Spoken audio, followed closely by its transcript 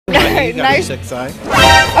Okay, nice.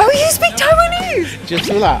 Oh, you speak Taiwanese. 结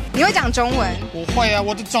束了。你会讲中文？我会啊，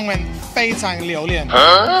我的中文非常流利，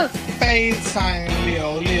非常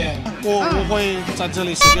流利。我会在这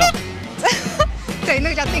里睡觉。对，那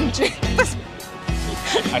个叫定居。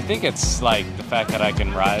I think it's like the fact that I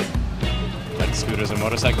can ride like scooters and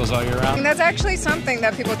motorcycles all year round. And that's actually something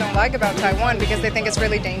that people don't like about Taiwan because they think it's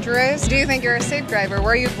really dangerous. Do you think you're a safe driver?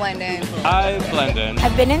 Where you blend in? I blend in.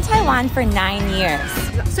 I've been in Taiwan for 9 years.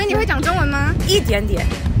 所以你会讲中文吗？一点点。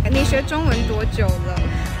你学中文多久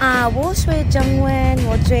了？我学中文，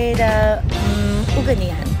我觉得5个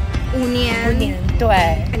年。5年。5年，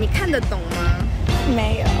对。你看得懂吗？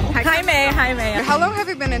没有，还没。How long have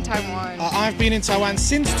you been in Taiwan? I've been in Taiwan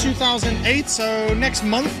since 2008, so next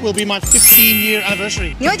month will be my 15-year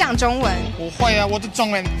anniversary. 你会讲中文？我会啊，我的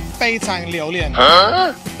中文非常流利，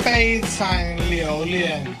非常流利。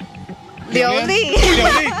流利。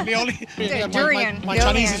对 ，durian. My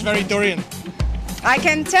Chinese is very durian. I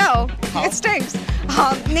can tell. It stinks.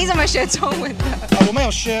 好，你怎么学中文的？我没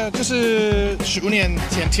有学，就是15年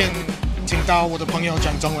前听到我的朋友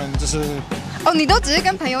讲中文，就是。哦，你都只是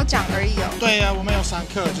跟朋友讲而已哦。对呀，我没有上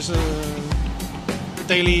课，就是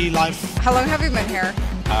daily life. How long have you been here?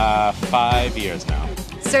 5 years now.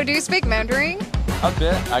 So do you speak Mandarin? A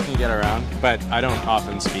bit. I can get around, but I don't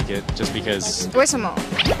often speak it just because. 为什么？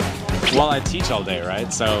 Well, I teach all day,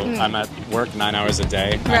 right? So I'm at work 9 hours a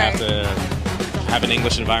day. I Right. have to have an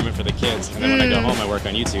English environment for the kids, and then when I go home, I work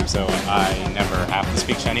on YouTube. So I never have to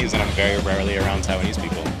speak Chinese, and I'm very rarely around Taiwanese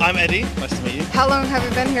people. I'm Eddie. Nice to meet you. How long have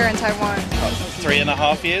you been here in Taiwan?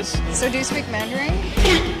 3.5 years. So do you speak Mandarin?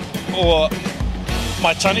 Or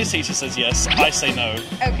my Chinese teacher says yes. I say no.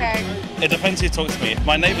 Okay. It depends who talks to me.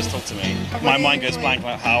 My neighbors talk to me. My mind goes blank.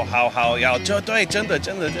 Like how. Yeah. 对，真的。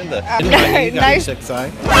Nice.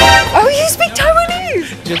 Oh, you speak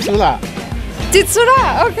Taiwanese. 结束了。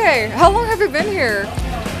Okay. How long have you been here?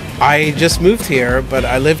 I just moved here, but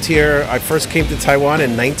I lived here. I first came to Taiwan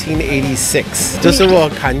in 1986. 这是我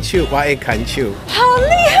看球，我爱看球。好厉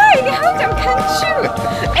害！你还会讲看球？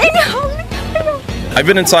哎，你好厉害哦！ I've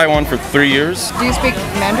been in Taiwan for 3 years. Do you speak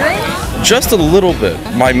Mandarin? Just a little bit.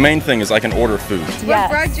 My main thing is I can order food. What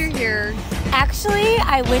brought you here? Actually,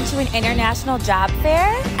 I went to an international job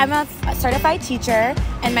fair. I'm a certified teacher,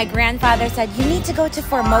 and my grandfather said, you need to go to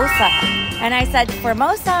Formosa. And I said,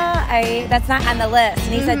 Formosa? That's not on the list.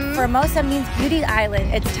 And he said, Formosa means beauty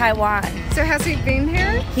island. It's Taiwan. So has he been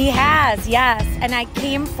here? He has, yes. And I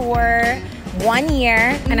came for 1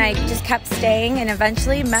 year, and I just kept staying, and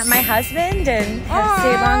eventually met my husband and have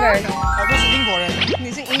stayed longer. 我是英国人。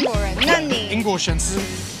你是英国人，那你英国绅士。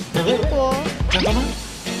英国？真的吗？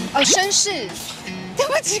哦，绅士。对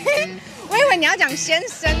不起，我以为你要讲先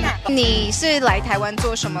生啊。你是来台湾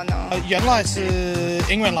做什么呢？原来是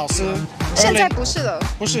英文老师。现在不是了。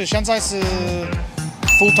不是，现在是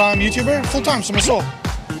full-time YouTuber。full-time 什么时候？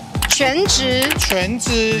全职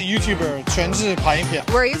YouTuber， 全职拍影片。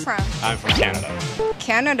Where are you from? I'm from Canada.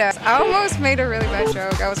 Canada. I almost made a really bad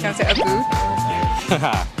joke. I was gonna say a booth.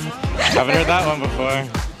 Haven't heard that one before.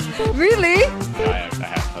 Really? No, I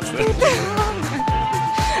have. That's it.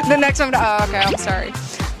 The next one. Oh, okay. I'm sorry.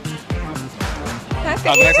 Oh,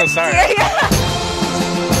 the next one's sorry. Yeah.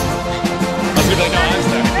 I was gonna be like, no, I'm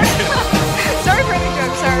sorry. Sorry for the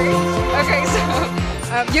joke. Sorry. Okay, so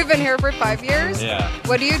you've been here for 5 years. Yeah.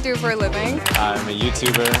 What do you do for a living? I'm a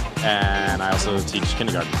YouTuber, and I also teach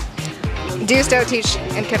kindergarten. Do you still teach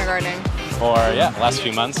in kindergarten? For the last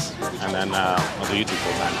few months, and then I'll do YouTube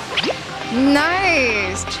full time.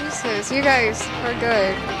 Nice. Jesus, you guys are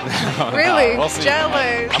good. Really? We'll see.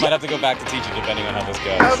 Jealous. I might have to go back to teaching depending on how this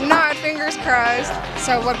goes. Hope not. Fingers crossed.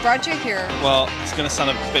 So what brought you here? Well, it's going to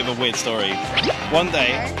sound a bit of a weird story. One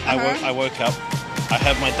day, I woke up. I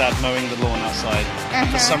heard my dad mowing the lawn outside.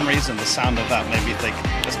 For some reason, the sound of that made me think,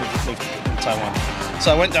 let's move to Taiwan.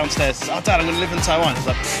 So I went downstairs. Oh, Dad, I'm going to live in Taiwan. He's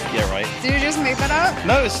like, yeah, right. Did you just make that up?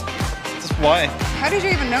 No, it's just why. How did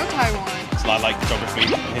you even know Taiwan? So I like geography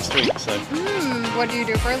and history. So. What do you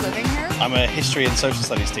do for a living here? I'm a history and social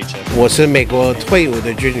studies teacher. 我是美国退伍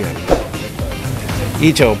的军人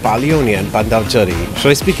，1986年搬到这里。So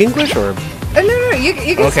I speak English or? No, you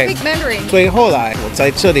can speak Mandarin. 所以后来我在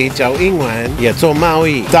这里教英文，也做贸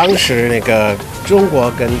易。当时那个中国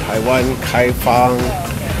跟台湾开放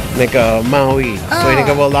那个贸易，所以那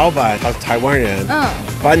个我老板他台湾人，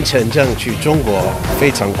办签证去中国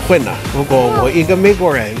非常困难。如果我一个美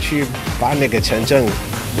国人去办那个签证，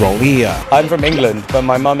容易啊。I'm from England, but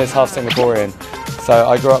my mum is half Singaporean. So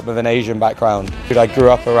I grew up with an Asian background. I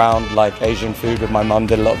grew up around like Asian food with my mum,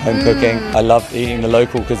 did a lot of home cooking. I loved eating the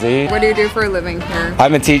local cuisine. What do you do for a living here?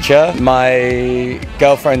 I'm a teacher. My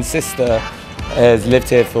girlfriend's sister has lived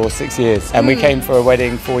here for 6 years, and we came for a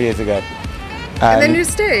wedding 4 years ago. And then you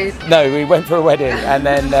stayed? No, we went for a wedding, and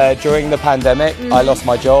then during the pandemic, I lost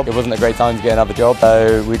my job. It wasn't a great time to get another job,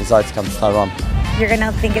 so we decided to come to Taiwan. You're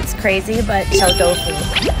gonna think it's crazy, but chow tofu.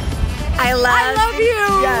 I love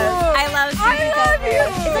you. Yes, I love tofu.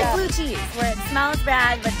 It's like blue cheese, where it smells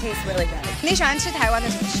bad but tastes really good. 你喜欢吃台湾的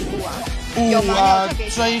什么食物啊？有吗？你有特别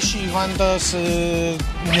最喜欢的是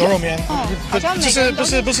牛肉面，好像每个人都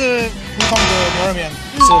是不是普通的牛肉面，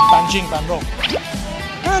是半筋半肉。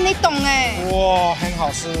你懂哎。哇，很好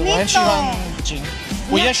吃，我很喜欢筋，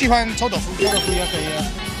我也喜欢臭豆腐，臭豆腐也可以啊。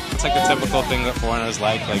It's like the typical thing that foreigners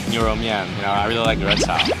like牛肉面. You know, I really like热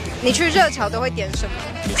炒. 你去热炒都会点什么？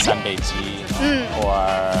三杯鸡,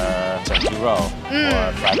 or 整猪肉,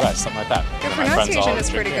 or fried rice, something like that. Your pronunciation is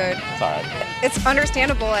pretty good. It's alright. It's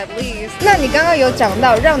understandable at least. 那你刚刚有讲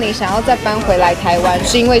到，让你想要再搬回来台湾，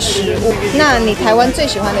是因为食物。那你台湾最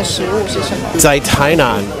喜欢的食物是什么？在台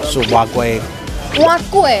南是蛙粿。蛙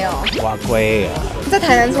粿哦。蛙粿啊。在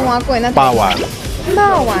台南吃蛙粿，那霸王。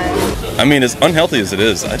霸王。I mean, as unhealthy as it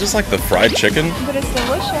is, I just like the fried chicken. But it's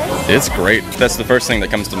delicious. It's great. That's the first thing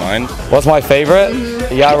that comes to mind. What's my favorite?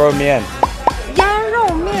 Yarou mian. 鸭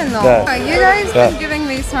肉面哦。Yeah. You guys been giving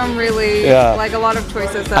me some really like a lot of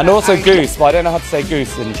choices. And also goose, but I don't know how to say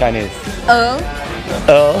goose in Chinese.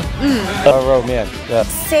 Yarou mian. Yeah.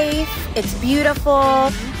 Safe, it's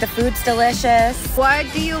beautiful, the food's delicious. What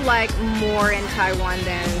do you like more in Taiwan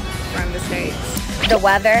than from the States? The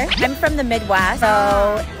weather. I'm from the Midwest,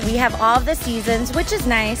 so we have all of the seasons, which is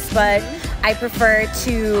nice, but I prefer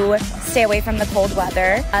to stay away from the cold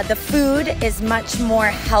weather. The food is much more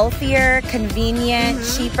healthier, convenient,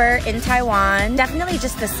 cheaper in Taiwan. Definitely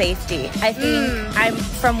just the safety. I think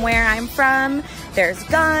from where I'm from, there's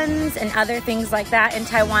guns and other things like that. In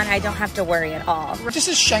Taiwan, I don't have to worry at all. 就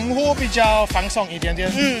是生活比较放松一点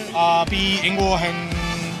点，比英国很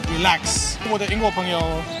relax。我的英国朋友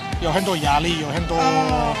有很多压力，有很多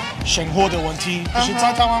生活的问题。就是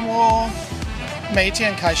在台湾，我每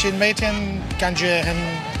天开心，每天感觉很。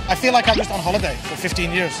I feel like I'm just on holiday for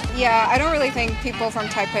 15 years. Yeah, I don't really think people from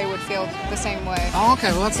Taipei would feel the same way. Oh,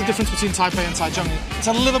 okay. Well, that's the difference between Taipei and Taichung. It's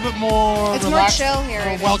a little bit more relaxed, more chill here.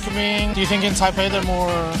 More welcoming. Do you think in Taipei they're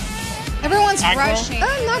more? Everyone's aggro? rushing.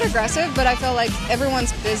 Not aggressive, but I feel like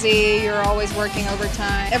everyone's busy. You're always working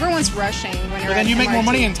overtime. Everyone's rushing when you're. But then you at make more MRT.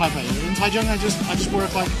 money in Taipei. In Taichung, I just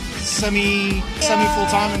work like semi full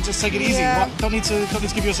time and just take it easy. Yeah. Don't need to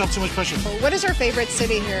give yourself too much pressure. What is your favorite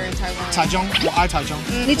city here in Taiwan? 台中，我爱台中。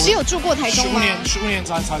你只有住过台中吗？15年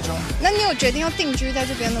在台中。那你有决定要定居在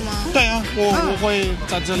这边的吗？对啊，我会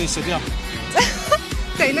在这里死掉。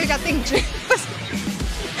对，那个叫定居。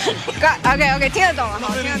Okay, 听得懂了，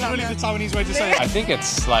好，听得懂。 Really the Taiwanese way to say it. I think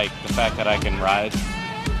it's like the fact that I can ride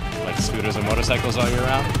like scooters and motorcycles all year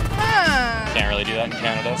round. Can't really do that in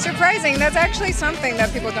Canada. Surprising. That's actually something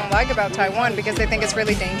that people don't like about Taiwan because they think it's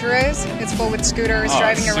really dangerous. It's full with scooters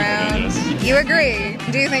driving it's super around. dangerous. You agree?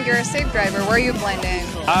 Do you think you're a safe driver? Where you blend in?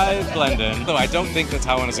 I blend in, though I don't think that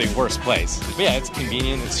Taiwan is a worse place. But yeah, it's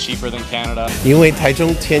convenient, it's cheaper than Canada. 因为台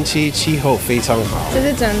中天气气候非常好，这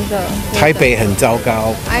是真的。台北很糟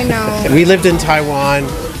糕。I know. We lived in Taiwan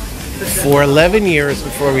for 11 years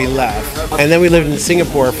before we left, and then we lived in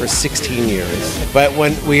Singapore for 16 years. But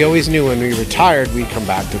when we always knew when we retired, we'd come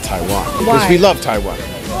back to Taiwan because we love Taiwan.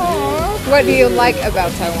 What do you like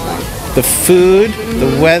about Taiwan? The food,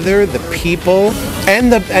 the weather, the people,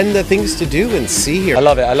 and the things to do and see here. I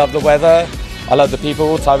love it. I love the weather. I love the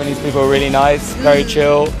people. Taiwanese people are really nice, very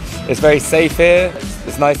chill. It's very safe here.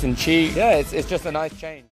 It's nice and cheap. Yeah, it's just a nice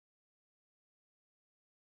change.